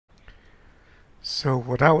So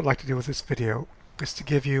what I would like to do with this video is to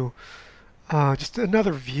give you just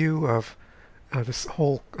another view of this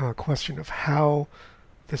whole question of how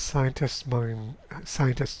the scientist's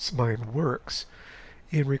mind works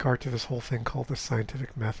in regard to this whole thing called the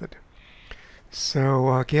scientific method.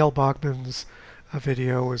 So Gail Bogman's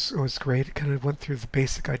video was great. It kind of went through the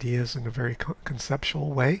basic ideas in a very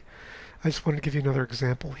conceptual way. I just want to give you another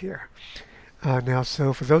example here.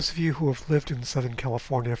 So for those of you who have lived in Southern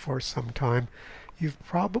California for some time, you've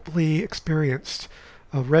probably experienced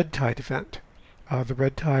a red tide event. The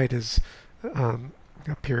red tide is a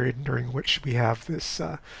period during which we have this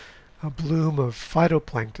a bloom of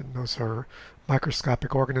phytoplankton. Those are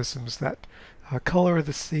microscopic organisms that color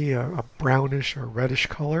the sea a brownish or reddish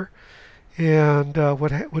color. And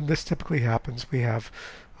when this typically happens, we have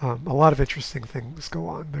a lot of interesting things go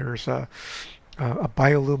on. There's a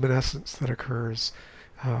bioluminescence that occurs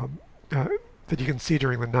that you can see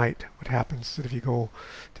during the night. What happens is that if you go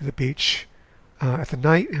to the beach at the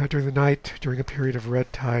night, during the night, during a period of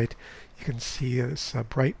red tide, you can see this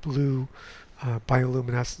bright blue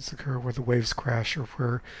bioluminescence occur where the waves crash or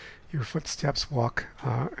where your footsteps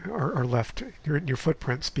are left, your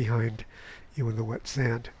footprints behind you in the wet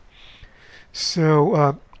sand.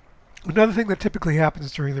 So another thing that typically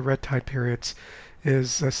happens during the red tide periods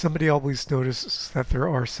is somebody always notices that there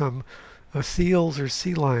are some seals or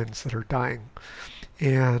sea lions that are dying.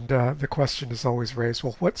 And the question is always raised,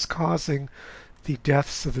 well, what's causing the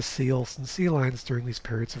deaths of the seals and sea lions during these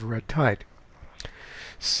periods of red tide?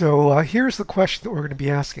 So here's the question that we're going to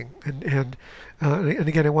be asking. And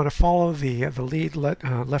again, I want to follow the lead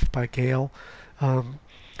left by Gail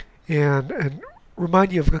and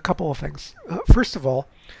remind you of a couple of things. First of all,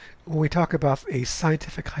 when we talk about a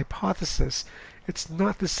scientific hypothesis, it's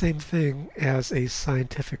not the same thing as a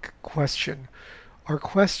scientific question. Our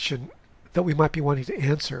question that we might be wanting to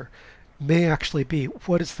answer may actually be,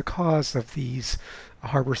 what is the cause of these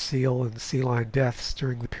harbor seal and sea lion deaths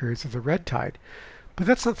during the periods of the red tide? But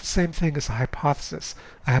that's not the same thing as a hypothesis.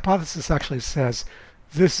 A hypothesis actually says,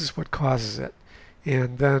 this is what causes it.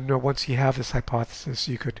 And then once you have this hypothesis,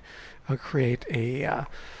 you could create an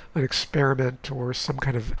experiment or some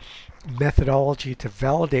kind of methodology to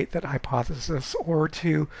validate that hypothesis or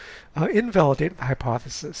to invalidate the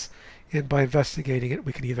hypothesis. And by investigating it,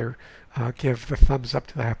 we can either give the thumbs up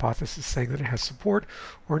to the hypothesis saying that it has support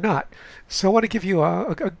or not. So I want to give you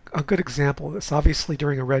a good example of this. Obviously,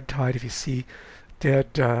 during a red tide, if you see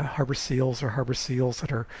dead harbor seals or harbor seals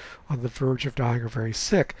that are on the verge of dying or very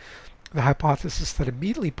sick, the hypothesis that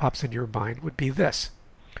immediately pops into your mind would be this.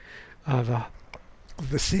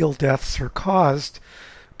 The seal deaths are caused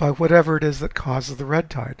by whatever it is that causes the red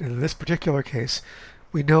tide. And in this particular case,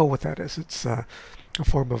 we know what that is. It's a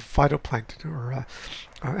form of phytoplankton, or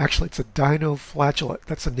actually it's a dinoflagellate.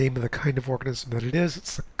 That's the name of the kind of organism that it is.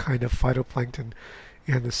 It's the kind of phytoplankton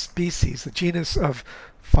and the species. The genus of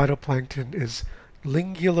phytoplankton is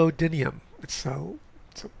Lingulodinium. It's a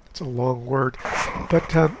long word,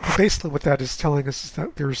 but basically what that is telling us is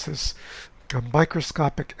that there's this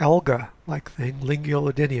microscopic alga-like thing,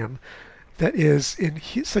 Lingulodinium, that is in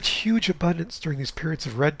such huge abundance during these periods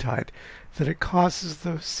of red tide that it causes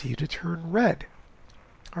the sea to turn red.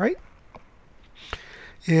 All right?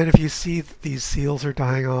 And if you see that these seals are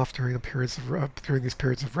dying off during these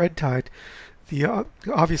periods of red tide,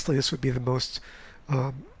 obviously this would be the most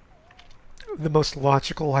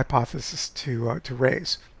logical hypothesis to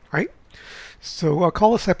raise, right? So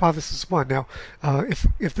call this hypothesis 1. Now,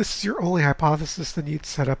 if this is your only hypothesis, then you'd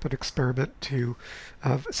set up an experiment to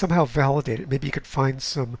somehow validate it. Maybe you could find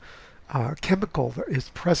some chemical that is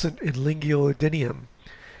present in Lingulodinium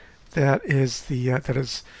that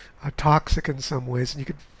is toxic in some ways, and you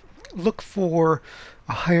could look for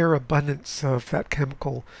a higher abundance of that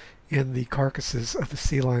chemical in the carcasses of the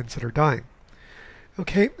sea lions that are dying.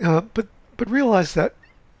 Okay, but realize that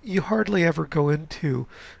you hardly ever go into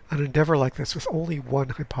an endeavor like this with only one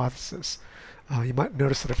hypothesis. You might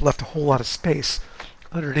notice that I've left a whole lot of space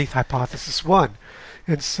underneath hypothesis 1.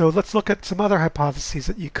 And so let's look at some other hypotheses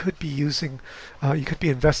that you could be using, you could be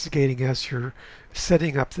investigating as you're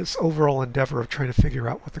setting up this overall endeavor of trying to figure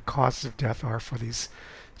out what the causes of death are for these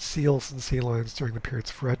seals and sea lions during the periods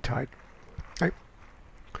of red tide. Right?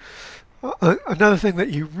 Another thing that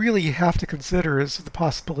you really have to consider is the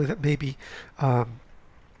possibility that maybe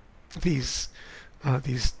these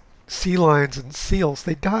sea lions and seals,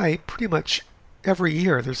 they die pretty much every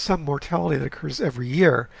year. There's some mortality that occurs every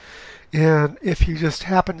year. And if you just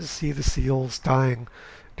happen to see the seals dying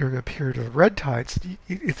during a period of red tides,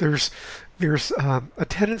 there's a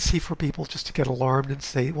tendency for people just to get alarmed and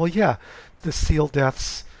say, well, yeah, the seal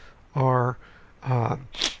deaths are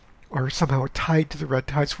are somehow tied to the red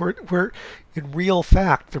tides, where in real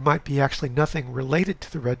fact there might be actually nothing related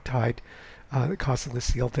to the red tide causing the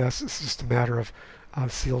seal deaths. It's just a matter of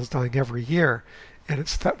seals dying every year, and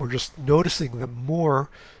it's that we're just noticing them more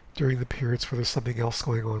during the periods where there's something else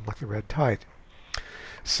going on, like the red tide.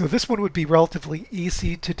 So this one would be relatively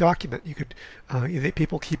easy to document. You could,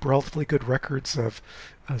 people keep relatively good records of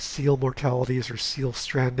seal mortalities or seal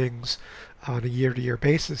strandings on a year-to-year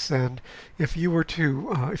basis, and if you were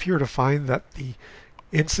to find that the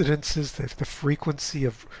incidences, the frequency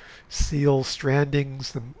of seal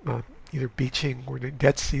strandings, either beaching or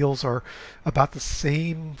dead seals, are about the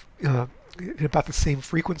same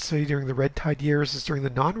frequency during the red tide years as during the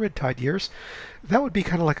non-red tide years, that would be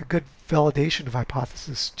kind of like a good validation of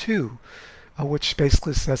hypothesis 2, which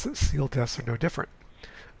basically says that seal deaths are no different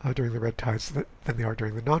during the red tides than they are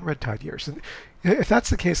during the non-red tide years. And if that's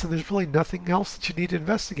the case, then there's really nothing else that you need to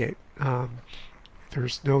investigate.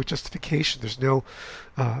 There's no justification, there's no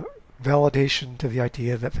validation to the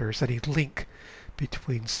idea that there's any link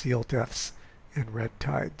between seal deaths and red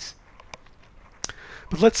tides.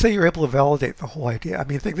 But let's say you're able to validate the whole idea. I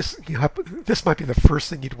mean, I think this might be the first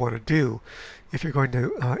thing you'd want to do if you're going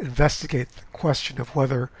to investigate the question of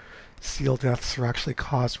whether seal deaths are actually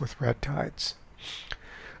caused with red tides.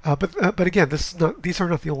 But again, these are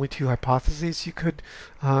not the only two hypotheses. You could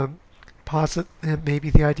posit maybe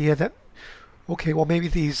the idea that, okay, well, maybe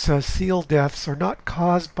these seal deaths are not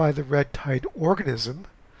caused by the red tide organism,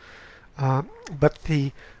 but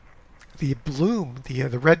the bloom,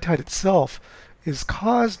 the red tide itself, is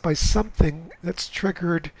caused by something that's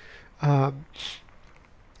triggered,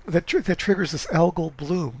 that triggers this algal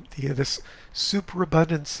bloom. This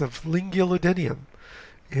superabundance of Lingulodinium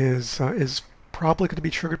is probably going to be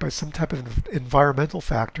triggered by some type of environmental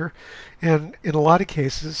factor, and in a lot of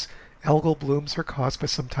cases, algal blooms are caused by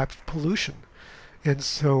some type of pollution. And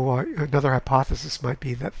so another hypothesis might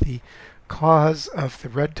be that the cause of the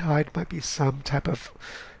red tide might be some type of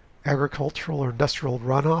agricultural or industrial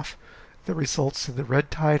runoff that results in the red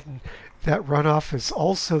tide, and that runoff is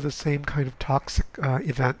also the same kind of toxic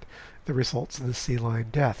event that results in the sea lion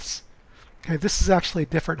deaths. Okay, this is actually a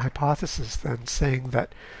different hypothesis than saying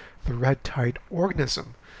that the red tide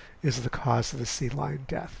organism is the cause of the sea lion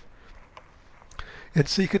death. And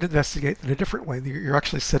so you could investigate in a different way. You're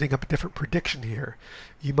actually setting up a different prediction here.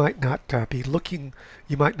 You might not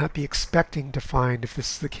you might not be expecting to find, if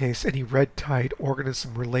this is the case, any red tide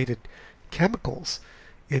organism related chemicals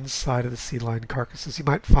inside of the sea lion carcasses. You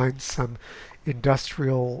might find some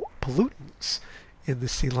industrial pollutants in the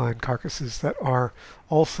sea lion carcasses that are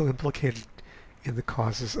also implicated in the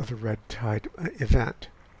causes of the red tide event.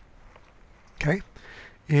 Okay,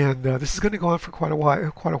 and this is going to go on for quite a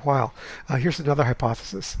while. Here's another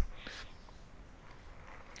hypothesis.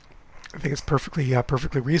 I think it's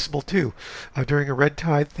perfectly reasonable too. During a red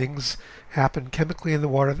tide, things happen chemically in the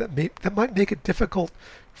water that might make it difficult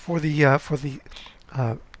for the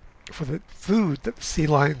food that the sea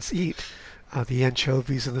lions eat, the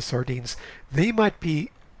anchovies and the sardines. They might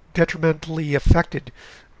be detrimentally affected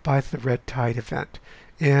by the red tide event,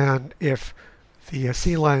 and if the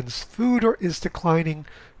sea lion's food is declining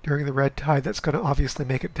during the red tide, that's going to obviously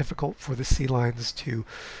make it difficult for the sea lions to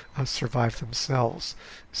survive themselves.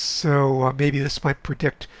 So maybe this might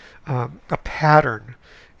predict a pattern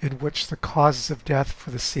in which the causes of death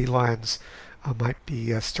for the sea lions might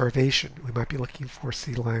be starvation. We might be looking for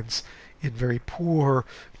sea lions in very poor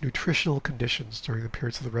nutritional conditions during the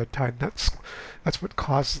periods of the red tide, and that's what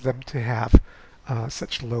causes them to have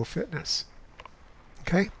such low fitness.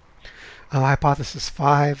 Okay, hypothesis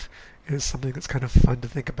 5 is something that's kind of fun to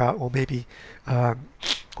think about. Well, maybe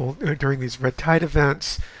during these red tide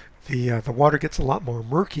events, the water gets a lot more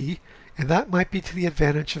murky, and that might be to the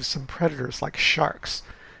advantage of some predators like sharks.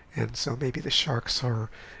 And so maybe the sharks are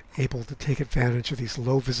able to take advantage of these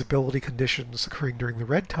low visibility conditions occurring during the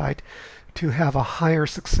red tide to have a higher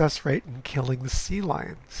success rate in killing the sea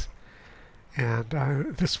lions. And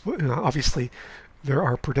this, obviously, there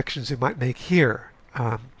are predictions we might make here.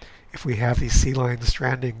 If we have these sea lion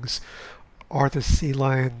strandings, are the sea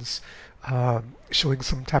lions showing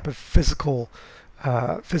some type of physical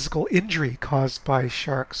injury caused by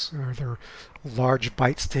sharks? Are there large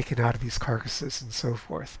bites taken out of these carcasses and so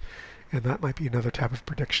forth? And that might be another type of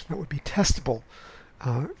prediction that would be testable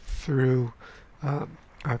through a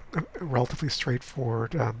relatively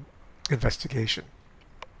straightforward investigation.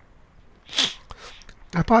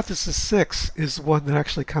 Hypothesis 6 is one that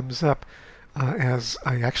actually comes up as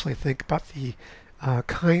I actually think about the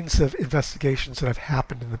kinds of investigations that have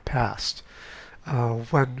happened in the past.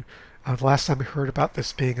 When the last time we heard about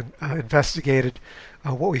this being investigated,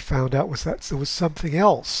 what we found out was that it was something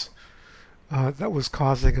else that was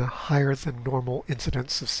causing a higher than normal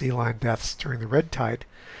incidence of sea lion deaths during the red tide.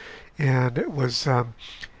 And it was kind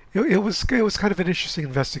of an interesting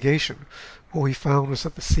investigation. What we found was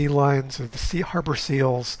that the sea lions, or the sea harbor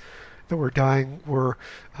seals that were dying, were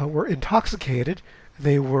intoxicated.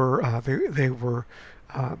 They were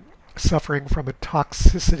suffering from a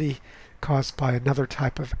toxicity caused by another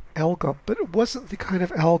type of alga, but it wasn't the kind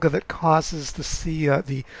of alga that causes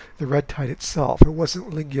the red tide itself. It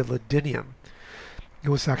wasn't Lingulidinium. It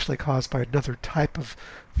was actually caused by another type of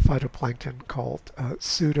phytoplankton called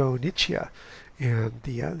Pseudonychia, and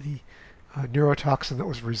the neurotoxin that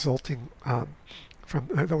was resulting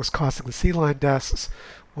that was causing the sea lion deaths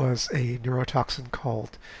was a neurotoxin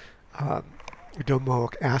called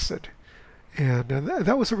domoic acid. And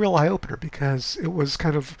that was a real eye-opener because it was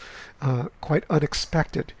kind of quite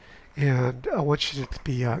unexpected. And I want you to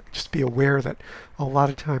be just be aware that a lot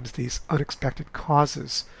of times these unexpected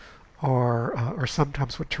causes are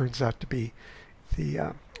sometimes what turns out to be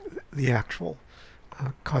the actual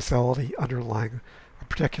causality underlying a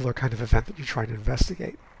particular kind of event that you're trying to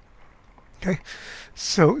investigate. Okay,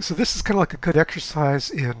 so this is kind of like a good exercise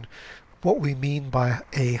in what we mean by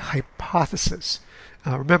a hypothesis.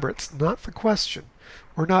 Remember, it's not the question.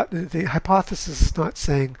 The hypothesis is not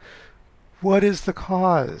saying what is the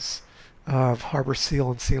cause of harbor seal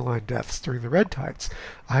and sea lion deaths during the red tides.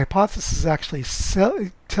 A hypothesis actually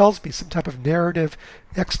tells me some type of narrative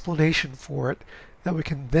explanation for it that we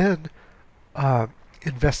can then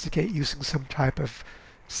investigate using some type of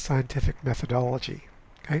scientific methodology.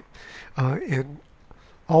 Okay, in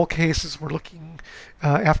all cases, we're looking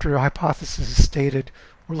after a hypothesis is stated,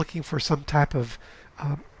 we're looking for some type of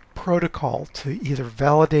protocol to either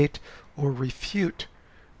validate or refute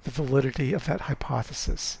the validity of that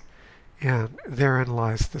hypothesis. And therein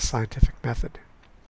lies the scientific method.